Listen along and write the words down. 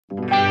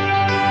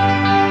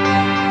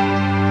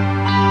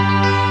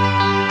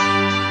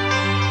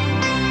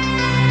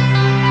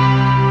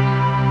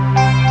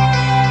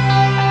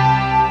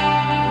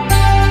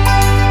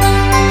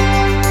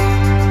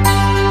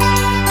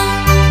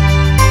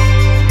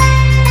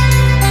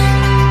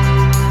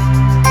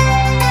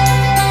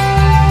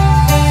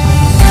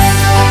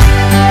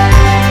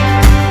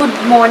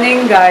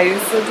morning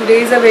guys. So today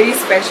is a very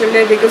special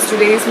day because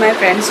today is my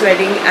friend's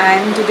wedding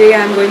and today I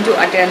am going to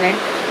attend it.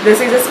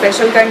 This is a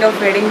special kind of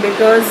wedding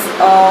because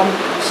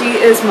she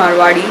is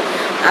Marwadi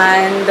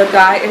and the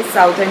guy is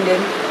South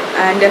Indian,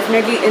 and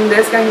definitely in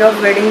this kind of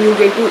wedding you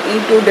get to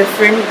eat two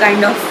different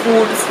kind of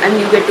foods and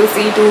you get to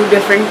see two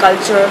different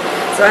culture.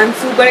 So I'm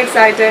super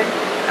excited,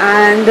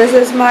 and this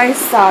is my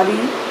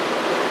sari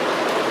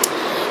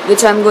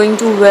which I'm going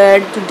to wear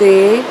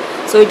today.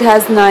 So it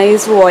has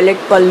nice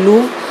violet pallu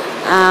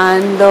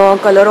and the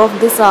color of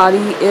the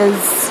sari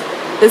is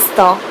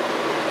pista.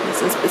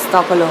 This is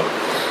pista color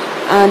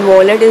and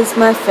violet is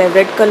my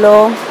favorite color,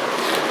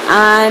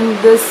 and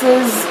this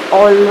is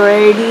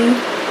already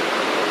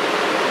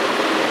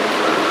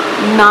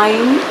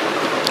 9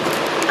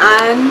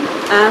 and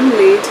I'm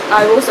late.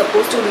 I was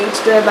supposed to reach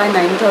there by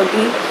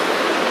 9:30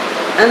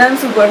 and I'm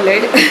super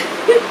late.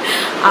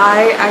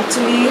 I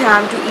actually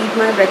have to eat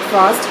my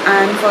breakfast,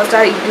 and first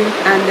I eat it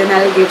and then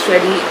I'll get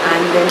ready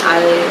and then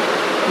I'll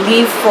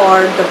leave for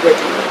the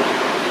wedding.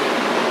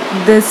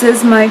 This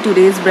is my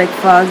today's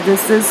breakfast.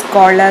 This is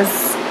called as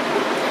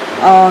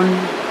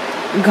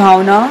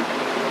ghauna.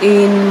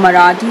 In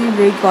Marathi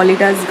we call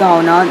it as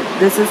ghauna.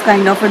 This is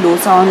kind of a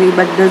dosa only,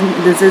 but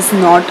this is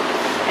not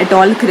at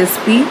all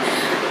crispy.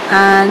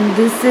 And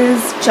this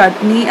is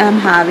chutney I'm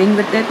having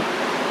with it.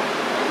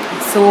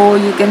 So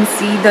you can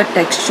see the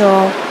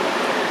texture.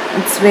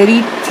 It's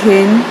very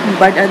thin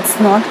but it's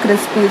not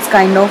crispy. It's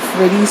kind of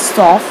very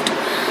soft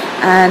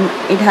and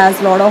it has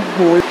a lot of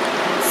holes.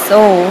 So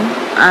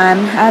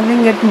I'm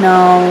having it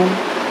now.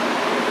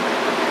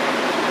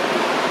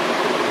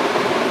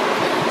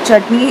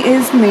 Chutney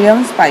is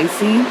medium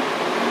spicy.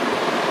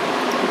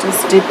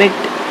 Just dip it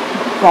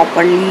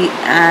properly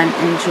and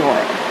enjoy.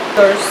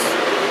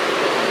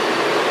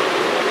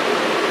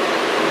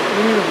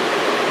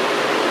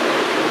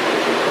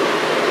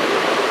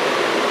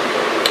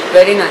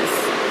 Very nice.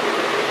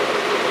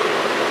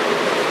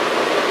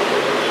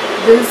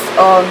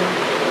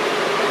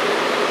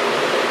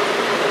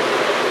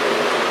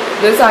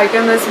 This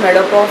item is made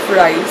up of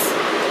rice.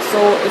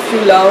 So if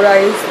you love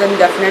rice, then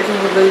definitely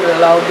you will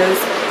love this.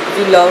 If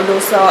you love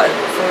dosa,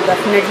 so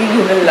definitely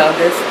you will love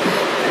this.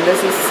 And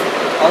this is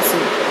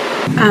awesome.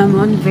 I'm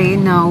on way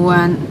now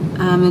and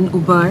I'm in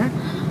Uber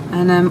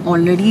and I'm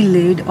already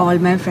late. All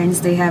my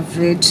friends, they have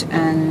reached,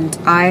 and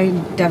I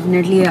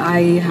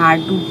had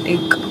to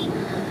take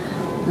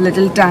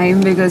little time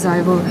because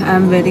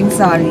I'm wearing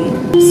sari.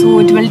 So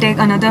it will take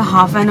another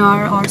half an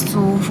hour or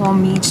so for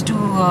me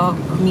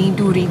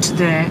to reach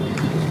there.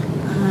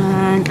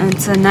 And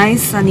it's a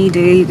nice sunny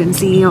day. You can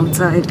see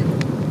outside.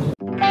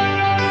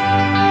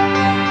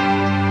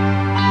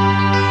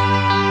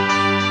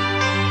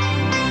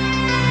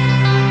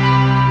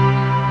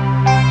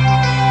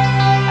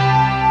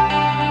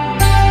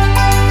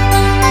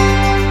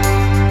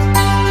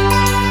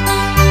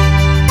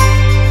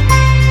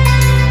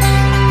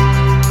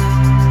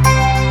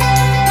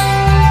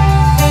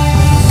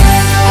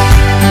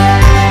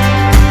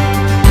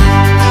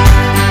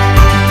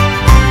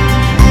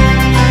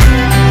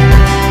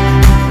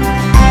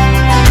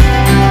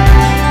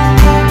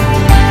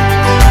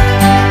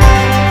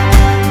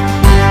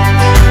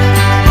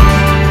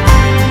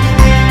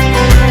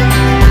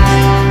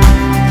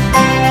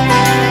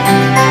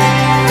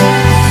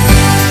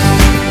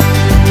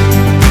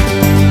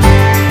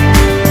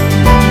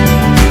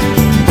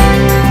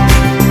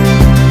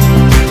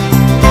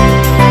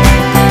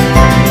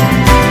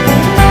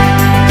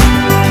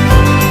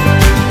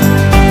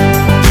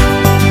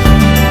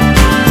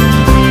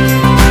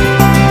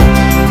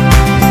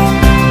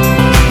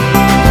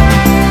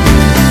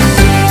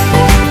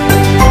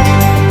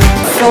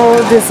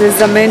 This is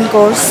the main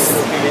course.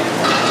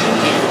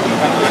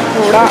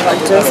 थोड़ा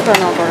adjust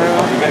करना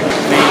पड़ेगा.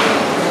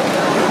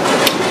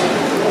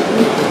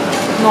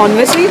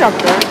 Non-veg नहीं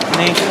रखता है?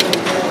 नहीं.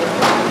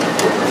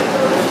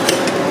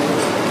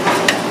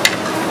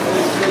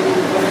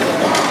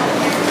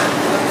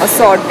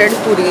 Assorted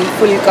पूरी,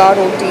 फुल्का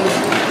रोटी.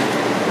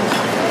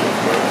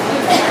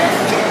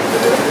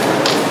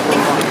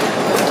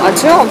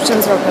 अच्छे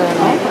options रखा है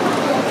ना?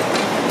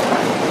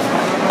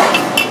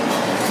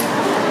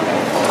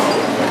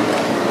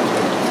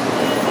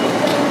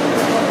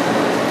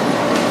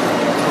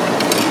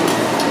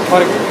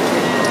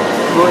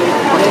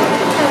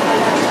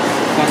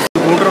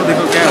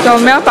 तो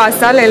मैं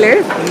पास्ता ले ले.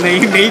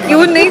 नहीं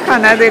क्यों नहीं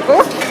खाना? देखो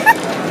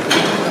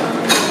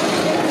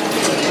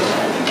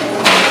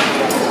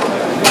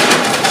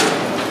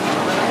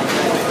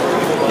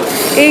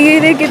ये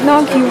देख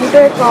कितना क्यूट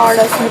है card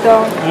Asmita.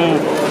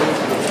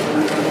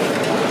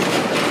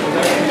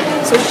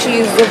 So she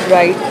is the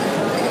bride.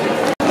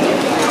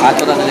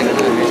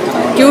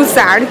 क्यों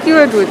सैड क्यों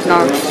है तू इतना?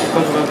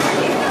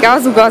 क्या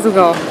सूखा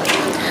सूखा?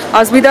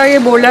 अस्मिता ये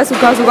बोल रहा है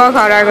सूखा सूखा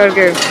खा रहा है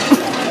करके.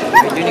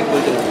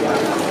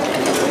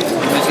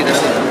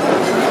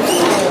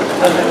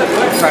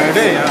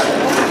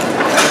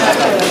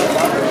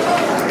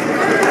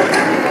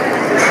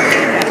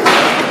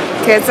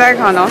 कैसा है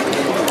खाना?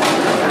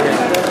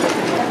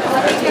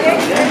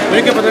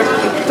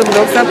 तुम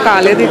लोग सब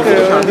काले दिख रहे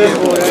हो।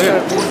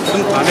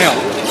 तुम खाने आओ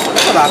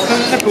रास्ते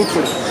में टूट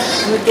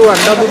पड़े तो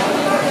अंडा दूध।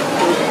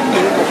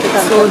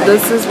 So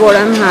this is what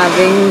I'm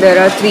having. There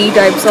are 3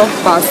 types of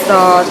pasta,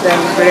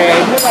 then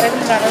bread,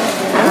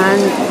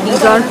 and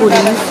these are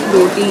puris,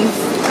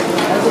 rotis.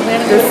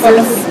 This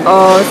is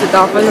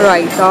sitafal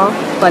raita,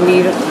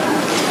 paneer.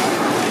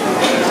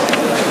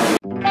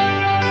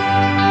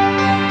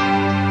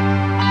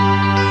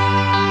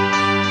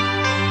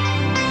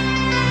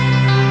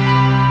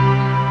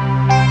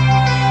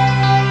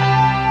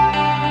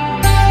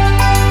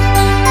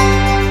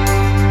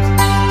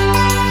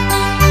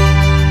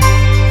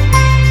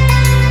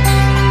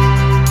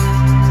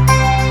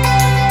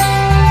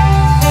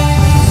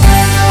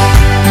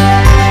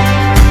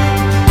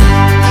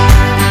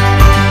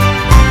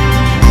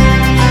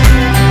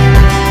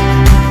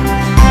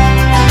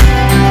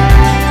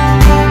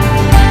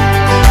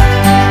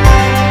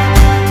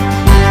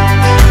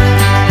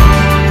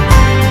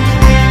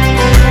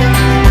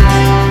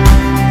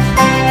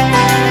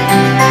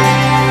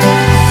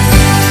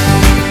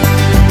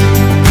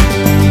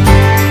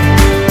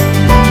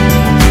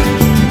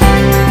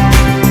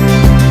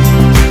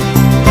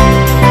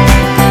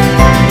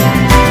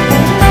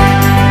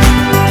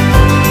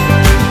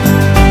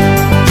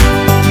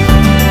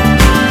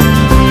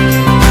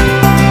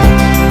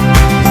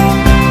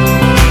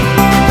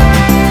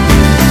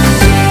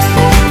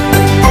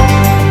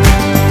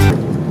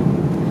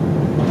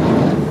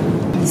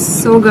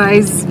 So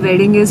guys,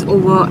 wedding is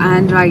over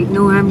and right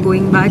now I'm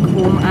going back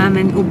home. I'm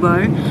in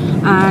Uber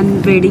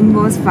and wedding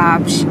was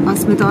fab.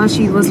 Asmita,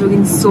 she was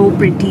looking so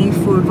pretty,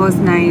 food was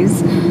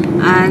nice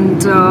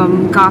and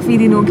काफ़ी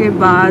दिनों के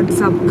बाद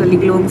सब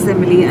colleague लोगों से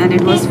मिली and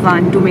it was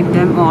fun to meet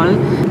them all.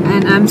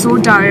 And I'm so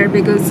tired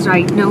because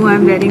right now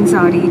I'm wearing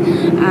sari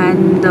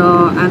and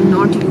I'm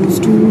not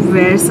used to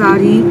wear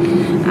sari.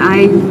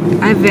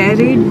 I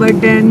wear it, but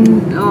then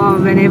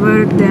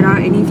whenever there are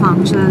any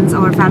functions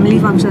or family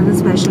functions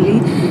especially,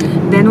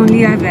 then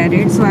only I wear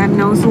it. So I'm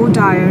now so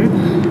tired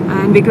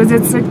and because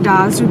it's a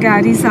task to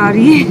carry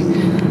sari.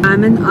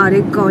 I'm in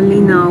Arik colony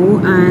now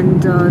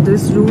and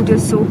this route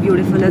is so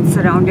beautiful. It's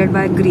surrounded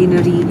by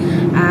greenery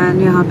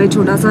and यहाँ पे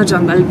छोटा सा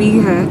जंगल भी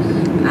है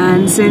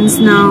and since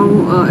now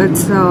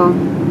it's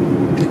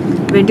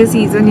winter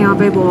season, यहाँ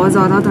पे बहुत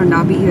ज़्यादा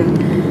ठंडा भी है.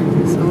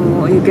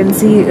 So you can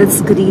see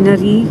it's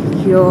greenery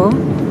here.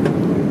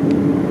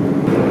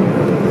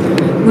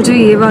 मुझे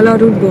ये वाला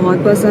रूट बहुत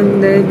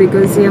पसंद है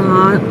बिकॉज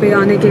यहाँ पे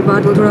आने के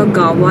बाद वो थोड़ा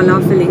गाँव वाला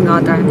फीलिंग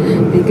आता है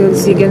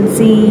बिकॉज यू कैन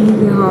सी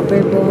यहाँ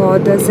पे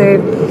बहुत ऐसे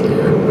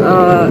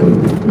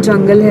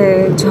जंगल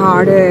है,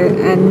 झाड़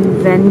है and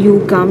when you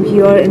come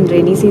here in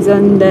rainy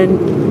season then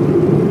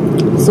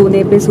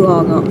सोने पे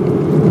सुहागा.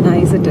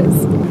 Nice it is.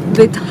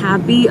 With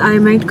Happy I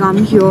might come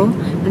here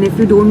and if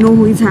you don't know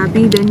who is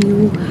Happy then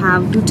you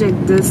have to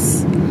check this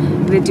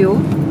video.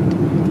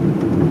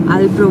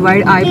 I'll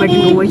provide I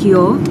button over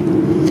here.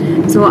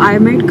 So I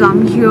might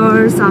come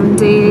here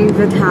someday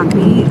with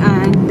Happy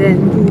and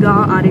then पूरा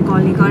आरे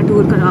colony का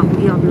tour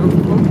कराऊंगी आप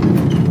लोगों को.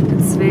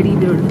 It's very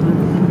beautiful.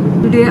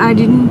 Today I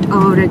didn't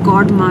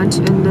record much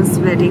in this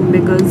wedding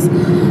because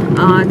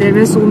there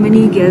were so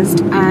many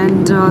guests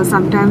and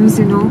sometimes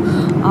you know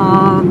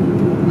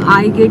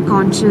I get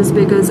conscious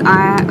because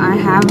I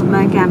have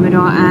my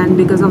camera and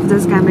because of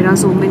this camera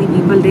so many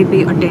people they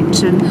pay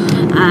attention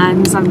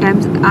and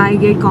sometimes I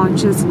get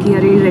conscious कि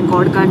अरे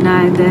record करना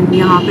है then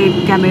यहाँ पे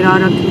camera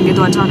रखेंगे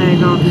तो अच्छा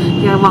रहेगा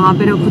या वहाँ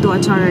पे रखूँ तो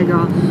अच्छा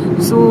रहेगा.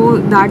 So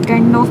that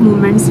kind of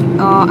moments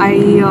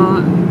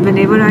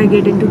whenever I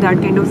get into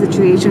that kind of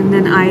situation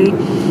then I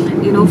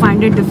you know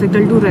find it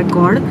difficult to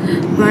record,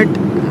 but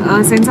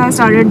since I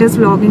started this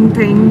vlogging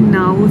thing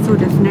now so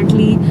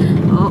definitely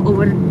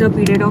over the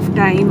period of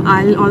time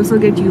I'll also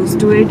get used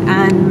to it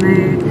and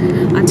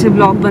मैं अच्छे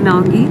vlog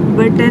बनाऊंगी.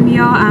 But then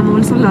yeah, I'm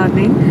also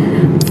learning.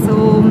 So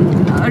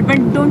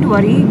but don't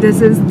worry,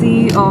 this is the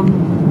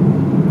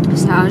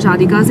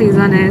शादी का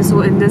season है.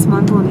 So in this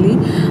month only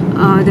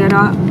there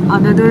are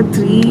another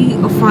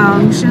 3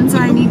 functions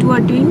I need to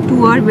attend.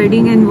 2 are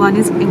wedding and 1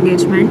 is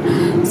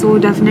engagement. So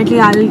definitely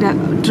I'll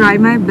try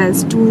my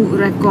best to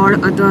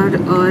record other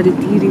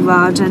riti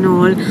rivaj and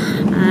all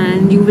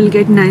and you will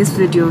get nice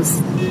videos,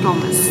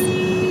 promise.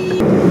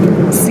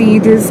 See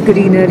this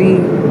greenery.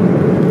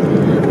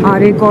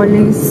 Aare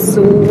colony is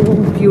so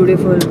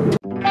beautiful.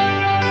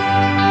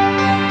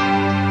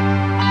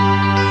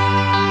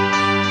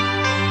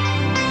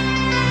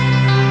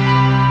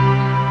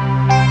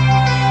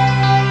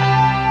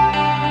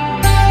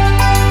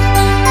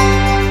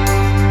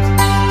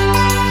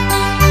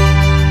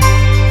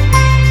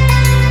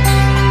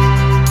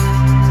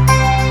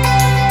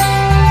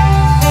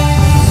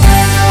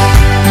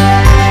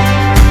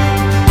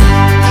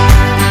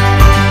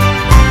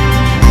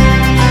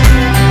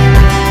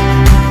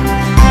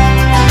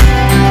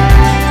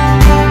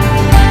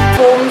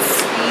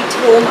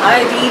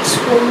 I reached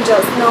home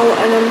just now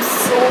and I'm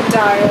so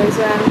tired,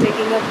 so I'm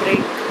taking a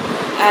break.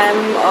 I'm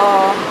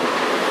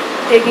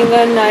taking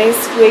a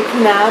nice quick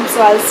nap,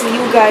 so I'll see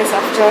you guys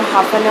after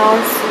half an hour.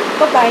 So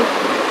bye bye.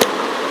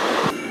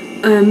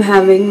 I'm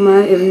having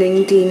my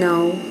evening tea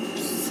now.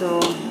 So,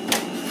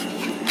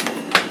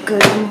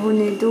 गर्म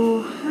होने दो.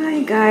 Hi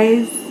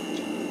guys.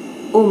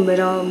 Oh,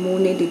 मेरा मुंह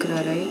नहीं दिख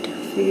रहा, right?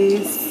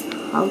 Face.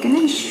 How can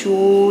I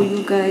show you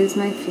guys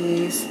my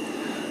face?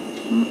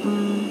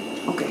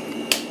 Okay.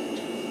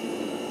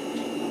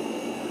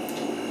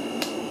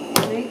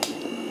 Wait.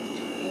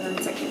 1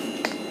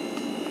 second.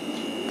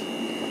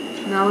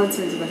 Now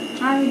it's visible.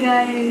 Hi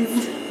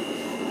guys.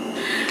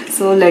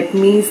 So let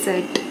me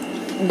set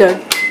the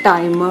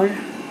timer.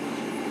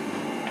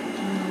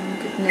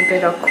 कितने पे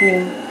रखूँ?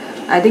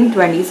 I think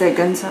 20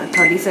 seconds or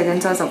 30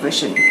 seconds are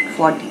sufficient.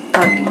 40,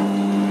 30.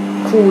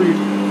 Cool.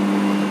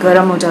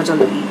 गरम हो जा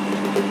जल्दी.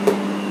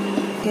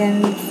 You can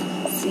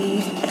see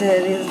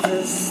there is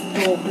this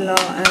dhokla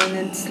and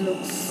it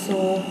looks so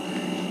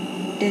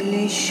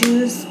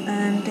delicious.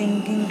 I'm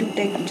thinking to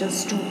take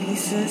just 2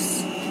 pieces.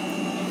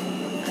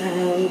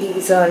 And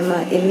these are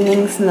my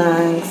evening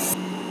snacks.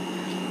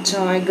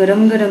 Chai,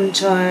 garam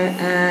chai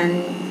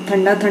and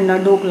thanda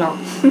dhokla.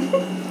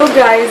 So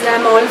guys,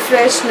 I'm all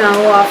fresh now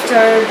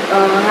after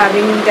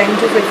having 10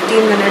 to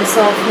 15 minutes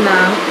of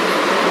nap.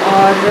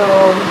 और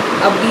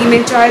अभी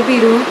मैं चाय P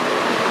लूँ.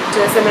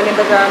 जैसे मैंने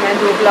बताया मैं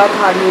ढोकला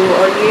खा लूँ.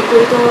 और ये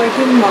कोई तो आई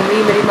थिंक मम्मी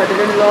मेरी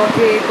मदर इन लॉ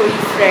के कोई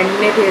फ्रेंड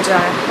ने भेजा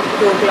है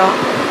dhokla.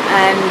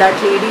 And that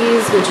lady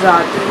is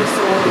Gujarati.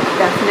 So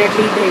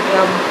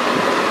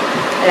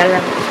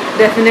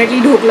definitely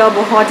dhokla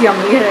बहुत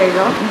यम्मी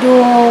रहेगा.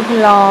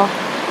 ढोकला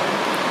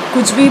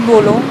कुछ भी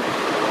बोलो,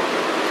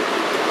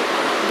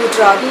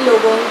 गुजराती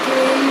लोगों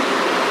के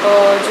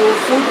जो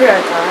फूड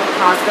रहता है,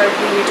 खास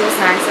करके ये जो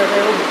स्नैक्स रहते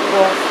हैं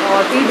वो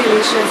बहुत ही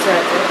डिलीशियस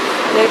रहते हैं.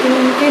 लेकिन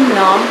उनके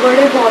नाम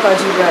बड़े बहुत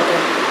अजीब रहते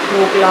हैं.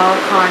 ढोकला,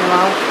 खांडवा,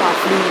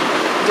 फाफड़ी.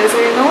 जैसे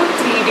नो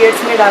 3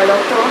 Idiots में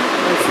डायलॉग था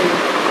वैसे.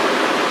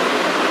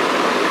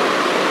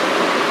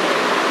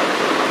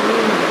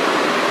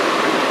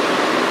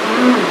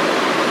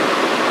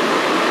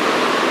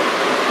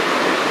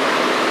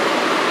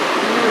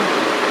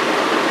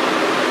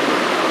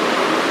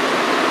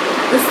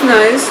 It's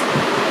nice.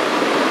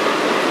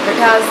 It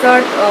has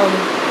that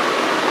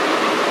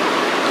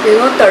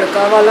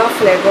tadka wala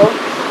flavor.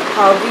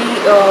 How we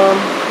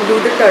do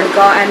the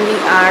tadka and we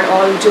add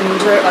all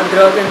ginger,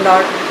 adrak in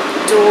that.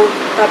 जो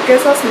तब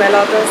कैसा smell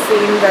आता है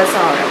same वैसा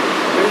आ रहा है.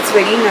 It's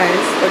very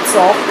nice. It's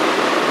soft.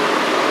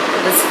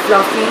 It's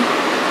fluffy.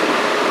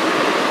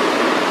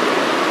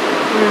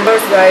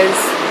 Cheers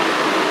guys.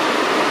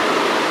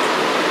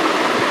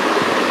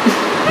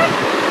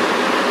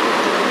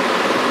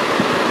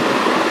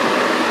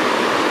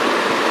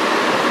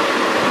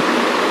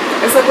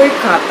 ऐसा कोई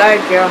खाता है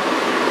क्या?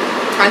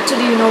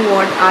 Actually, you know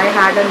what? I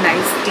had a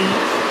nice tea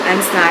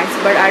and snacks,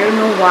 but I don't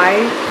know why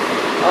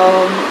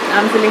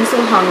I'm feeling so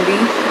hungry.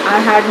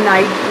 I had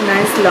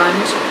nice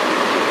lunch,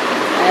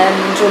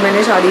 and जो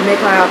मैंने शादी में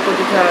खाया आपको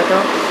दिखाया था.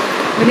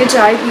 मैंने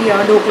चाय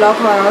पिया, ढोकला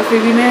खाया, फिर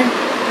भी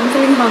I'm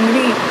feeling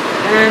hungry,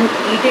 and I'm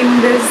eating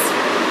this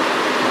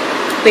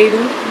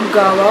peru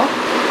gawa,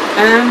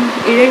 and I'm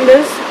eating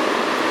this,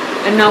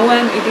 and now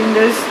I'm eating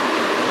this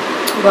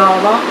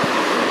guava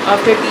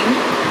after tea.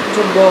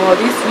 जो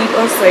बहुत ही स्वीट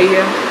और सही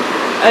है.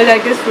 I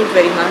like this fruit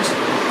very much.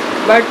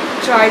 But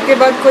चाय के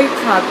बाद कोई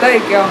खाता है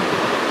क्या?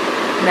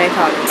 नहीं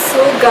खाता.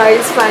 So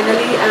guys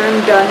finally I am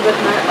done with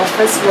my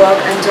office work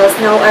and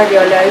just now I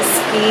realise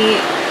कि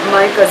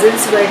माई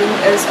cousins wedding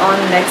is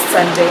on next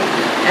Sunday.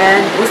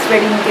 And उस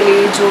वेडिंग के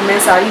लिए जो मैं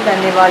साड़ी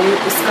पहनने वाली हूँ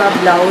उसका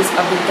ब्लाउज़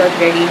अभी तक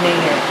रेडी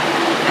नहीं है.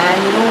 And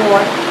you know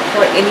what,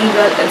 for any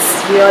girl it's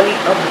really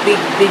a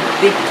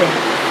big thing.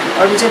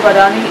 और मुझे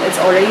पता नहीं, it's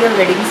already a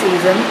wedding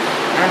season.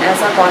 And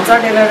ऐसा कौन सा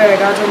टेलर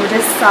रहेगा जो मुझे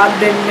 7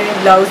 दिन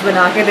में ब्लाउज़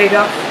बना के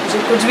देगा? मुझे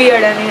कुछ भी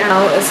आइडिया नहीं.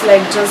 Now it's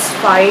like just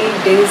 5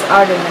 days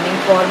are remaining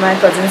for my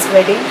cousins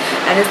wedding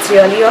and it's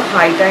really a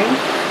high time.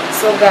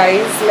 So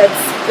guys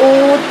let's go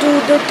to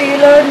the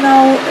Taylor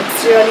now.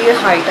 It's really a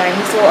high time.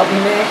 सो अभी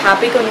मैं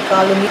happy को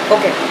निकालूंगी.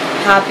 Okay,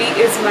 happy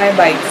is my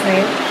bikes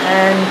name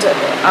and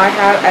I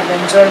have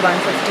Avenger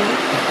 150.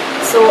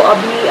 सो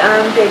अभी I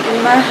am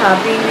taking my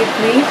happy with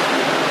me.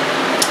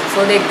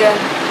 सो देखते हैं.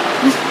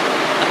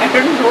 I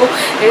don't know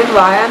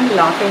why I'm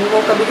laughing. वो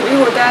कभी कभी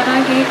होता है ना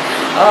कि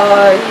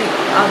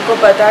आपको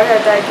पता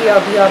रहता है कि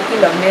अभी आपकी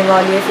लगने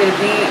वाली है, फिर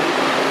भी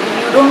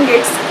you don't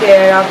get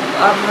scared.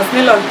 आप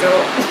हंसने लगते हो.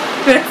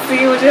 वैसे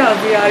मुझे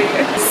हंसी आ रही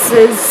है. This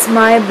is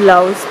my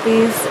blouse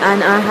piece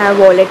and I have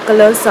violet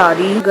color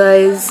sari.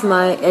 Guys,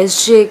 my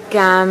SJ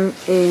cam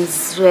is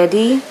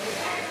ready.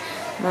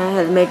 My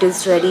helmet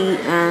is ready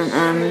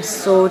and I'm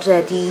so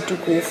ready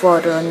to go for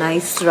a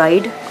nice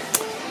ride.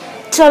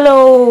 चलो.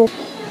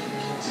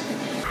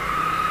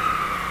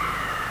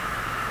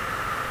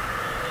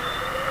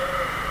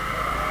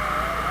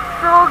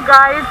 So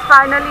guys,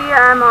 finally I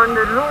am on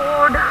the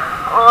road.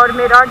 और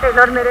मेरा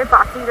Taylor मेरे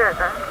पास ही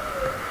रहता है,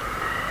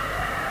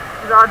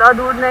 ज़्यादा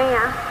दूर नहीं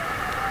है.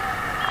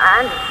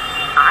 एंड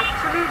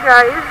एक्चुअली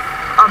गाइज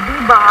अभी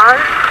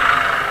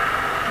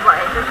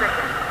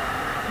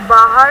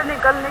बाहर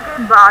निकलने के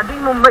बाद ही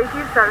मुंबई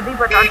की सर्दी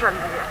पता चल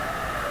रही है.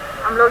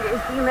 हम लोग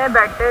एसी में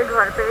बैठते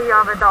घर पे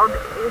या विदाउट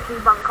एसी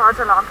पंखा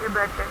चला के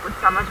बैठते, कुछ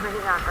समझ में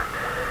नहीं आता।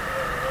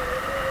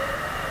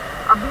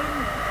 अभी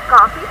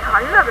काफ़ी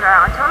ठंड लग रहा है,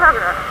 अच्छा लग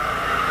रहा है।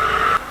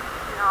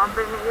 यहाँ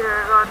पे नहीं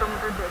रहेगा तो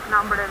मुझे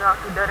देखना पड़ेगा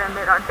किधर है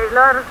मेरा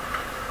टेलर।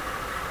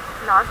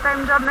 लास्ट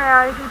टाइम जब मैं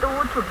आई थी तो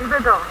वो छुट्टी पे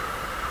था,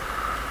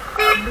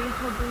 अभी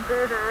छुट्टी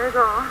पे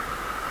रहेगा।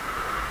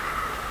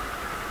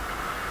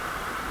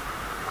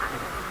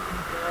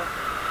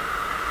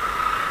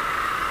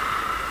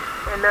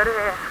 टेलर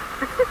है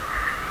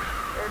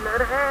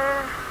टेलर है।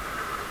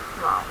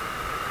 Wow.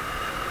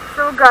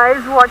 So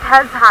guys, what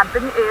has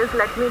happened is,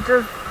 let me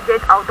just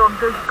get out of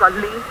this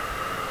gully.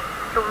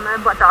 तो मैं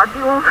बताती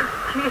हूँ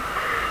कि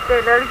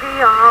टेलर के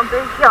यहाँ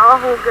पे क्या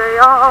हो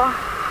गया।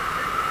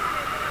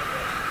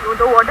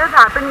 तो what has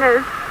happened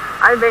is,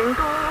 I went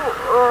to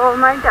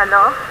my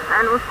tailor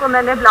and उसको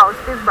मैंने ब्लाउज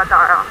पीस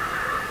बताया।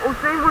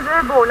 उसने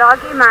मुझे बोला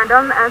कि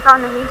मैडम ऐसा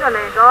नहीं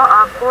चलेगा,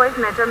 आपको एक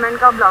मेजरमेंट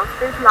का ब्लाउज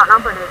पीस लाना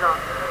पड़ेगा।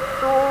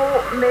 तो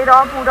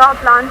मेरा पूरा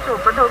प्लान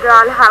चौपट हो गया।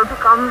 I'll have to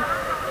come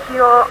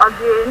here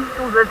again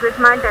to visit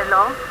my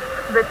tailor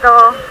with a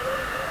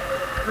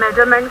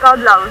measurement का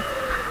blouse,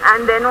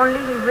 and then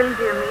only he will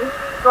give me.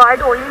 So I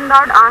told him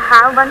that I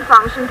have one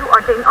function to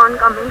attend on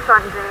coming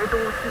Sunday. तो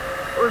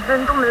उस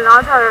दिन तो मिलना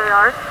चाहिए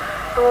यार।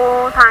 तो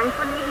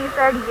thankfully he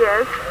said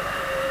yes.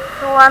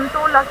 So I'm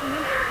so lucky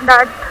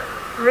that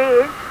way.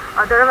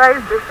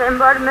 Otherwise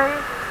दिसंबर में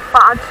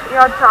 5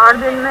 या 4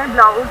 दिन में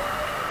ब्लाउज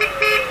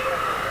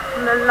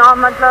मिलना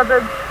मतलब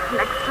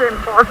next to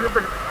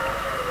impossible.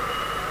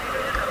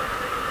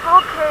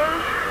 Okay,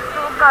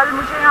 तो कल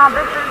मुझे यहाँ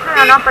पे फिर से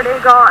आना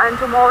पड़ेगा and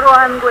tomorrow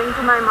I am going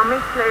to my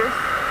mommy's place.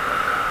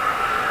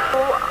 So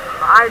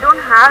I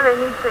don't have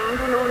anything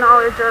to do now.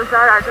 It's just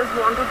that I just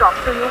want to talk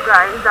to you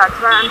guys. That's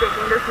why I'm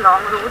taking this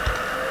long route.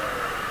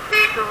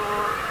 So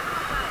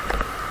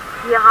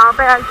यहाँ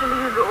पे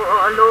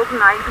actually लोग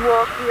night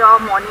walk या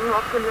morning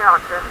walk के लिए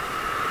आते हैं।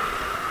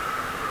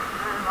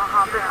 मैं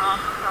वहाँ पे आप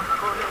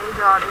सबको ले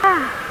जा रही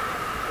हूँ।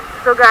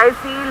 So guys,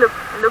 see,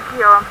 look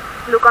here,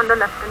 look on the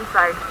left hand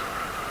side.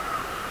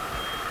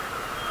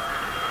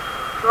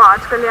 तो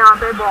आजकल यहाँ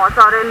पे बहुत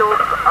सारे लोग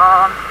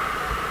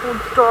फूड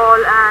स्टॉल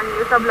एंड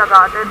ये सब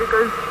लगाते हैं,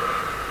 बिकॉज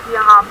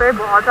यहाँ पे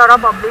बहुत सारा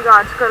पब्लिक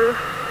आजकल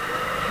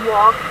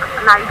walk,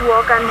 night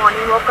walk and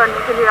morning walk करने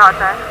के लिए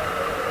आता है।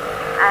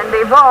 And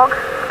they walk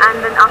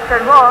and then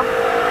after walk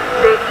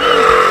they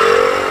eat.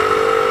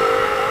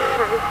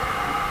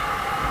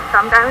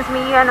 Sometimes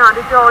me and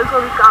Aditya also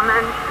we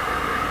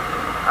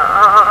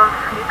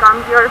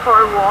come here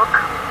for walk.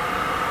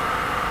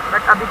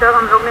 But अभी तक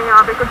हम लोग ने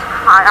यहाँ पे कुछ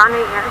खाया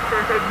नहीं है,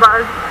 सिर्फ एक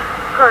बार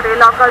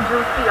करेला का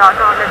जूस पिया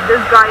था। लेट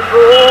दिस गाय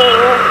गो।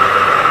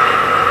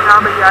 ना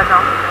भैया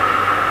जाओ।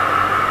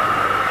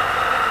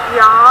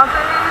 यहाँ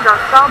पे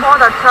रास्ता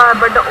बहुत अच्छा है,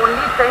 but the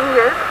only thing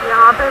is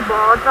यहाँ पे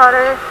बहुत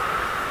सारे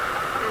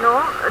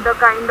the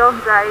kind of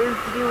guys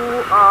you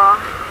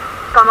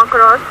come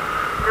across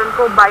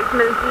जिनको बाइक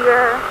मिलती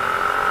है,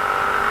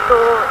 तो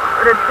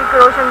ऋतिक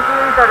रोशन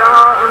की तरह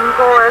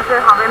उनको ऐसे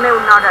हवा में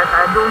उड़ना रहता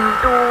है, धूम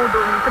 2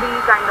 धूम 3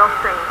 kind of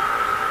thing.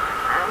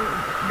 And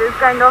this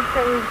kind of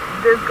thing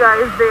this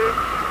guys they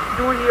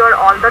do here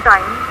all the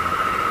time.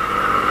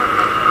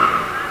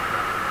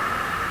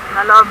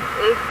 मतलब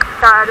एक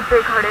टायर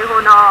पे खड़े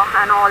होना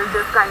and all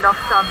this kind of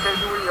stuff they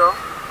do here.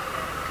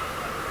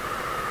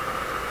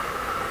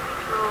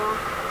 तो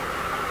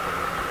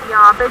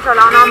यहाँ पे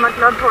चलाना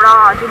मतलब थोड़ा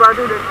आजू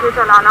बाजू देख के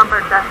चलाना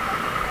पड़ता है।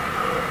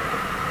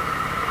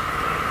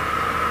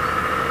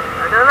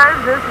 Otherwise,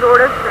 this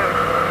road is safe.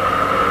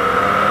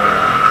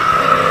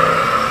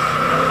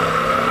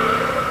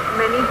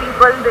 Many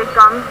people they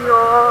come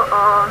here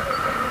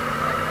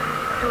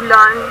to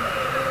learn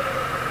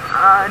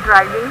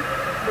driving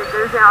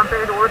because यहाँ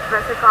पे रोड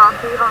वैसे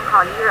काफ़ी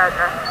खाली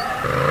रहता है।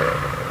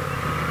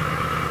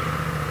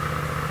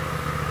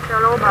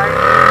 चलो भाई,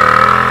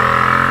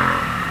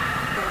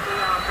 मुझे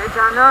यहाँ पे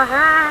जाना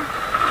है।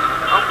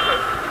 ओके,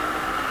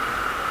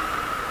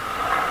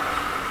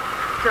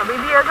 जब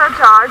भी ऐसा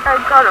 4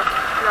 टाइप का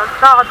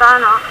रास्ता आता है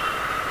ना,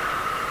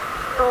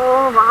 तो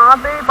वहाँ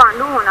पे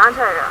पांडू होना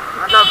चाहिए,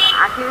 मतलब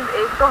एटलीस्ट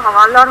एक तो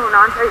हवालदार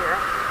होना चाहिए।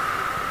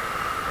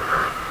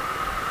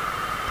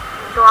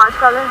 तो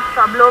आजकल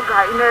सब लोग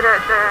घाई में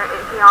रहते हैं,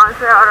 एक यहाँ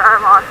से आ रहा है,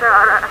 वहाँ से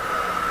आ रहा है,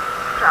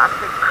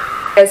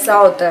 ट्रैफिक। ऐसा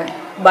होता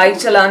है बाइक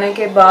चलाने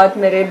के बाद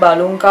मेरे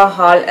बालों का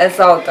हाल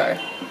ऐसा होता है।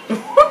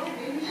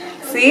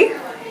 सी,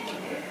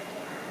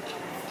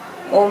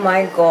 oh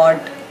my god,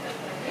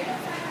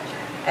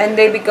 and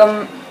they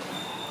become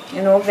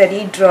very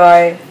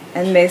dry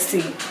and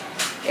messy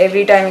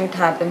every time it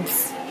happens.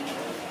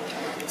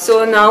 So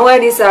now I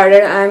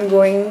decided I'm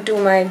going to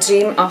my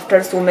gym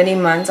after so many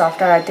months,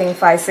 after I think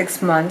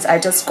 5-6 months. I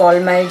just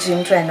called my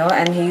gym trainer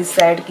and he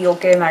said कि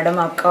okay madam,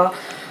 आपका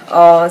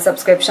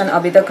subscription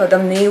अभी तक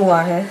ख़त्म नहीं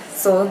हुआ है,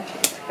 so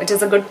it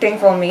is a good thing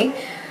for me.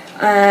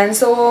 And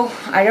so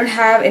I don't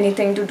have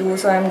anything to do,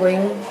 so I'm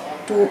going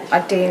to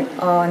attend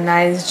a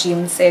nice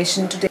gym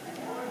session today.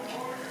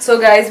 So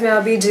guys, मैं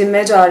अभी gym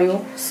में जा रही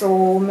हूँ। So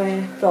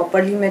मैं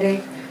प्रॉपरली मेरे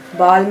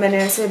बाल मैंने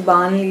ऐसे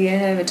बांध लिए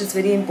हैं विच इज़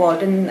वेरी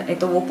इंपॉर्टेंट, एक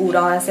तो वो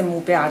पूरा ऐसे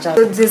मुंह पे आ जाता है।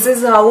 तो this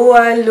is how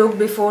I look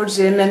before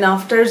gym and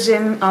after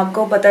gym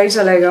आपको पता ही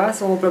चलेगा।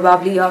 So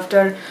probably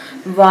after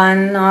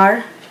 1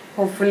 our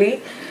hopefully.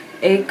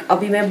 एक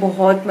अभी मैं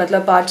बहुत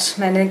मतलब 5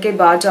 महीने के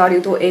बाद जा रही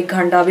हूँ तो 1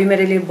 घंटा भी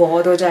मेरे लिए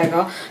बहुत हो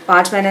जाएगा।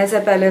 5 महीने से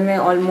पहले मैं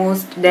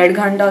ऑलमोस्ट 1.5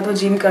 घंटा तो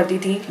जिम करती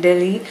थी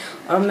डेली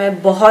और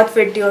मैं बहुत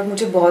फिट थी और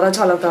मुझे बहुत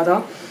अच्छा लगता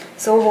था।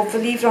 So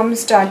hopefully from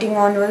starting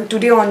onward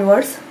today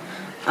onwards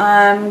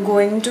I'm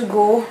going to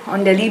go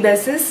on daily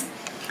basis.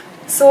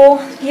 So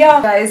yeah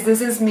guys, this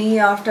is me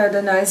after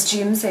the nice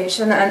gym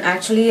session and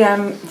actually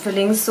I'm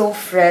feeling so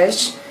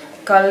fresh.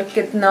 कल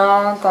कितना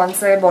कौन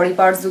से body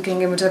parts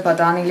दुखेंगे मुझे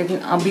पता नहीं, लेकिन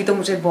अभी तो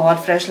मुझे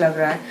बहुत फ्रेश लग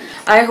रहा है।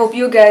 I hope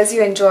you guys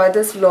you enjoy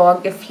this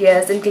vlog. If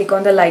yes, then click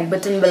on the like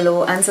button below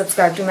and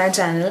subscribe to my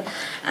channel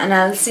and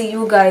I'll see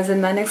you guys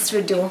in my next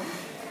video.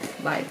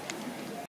 Bye.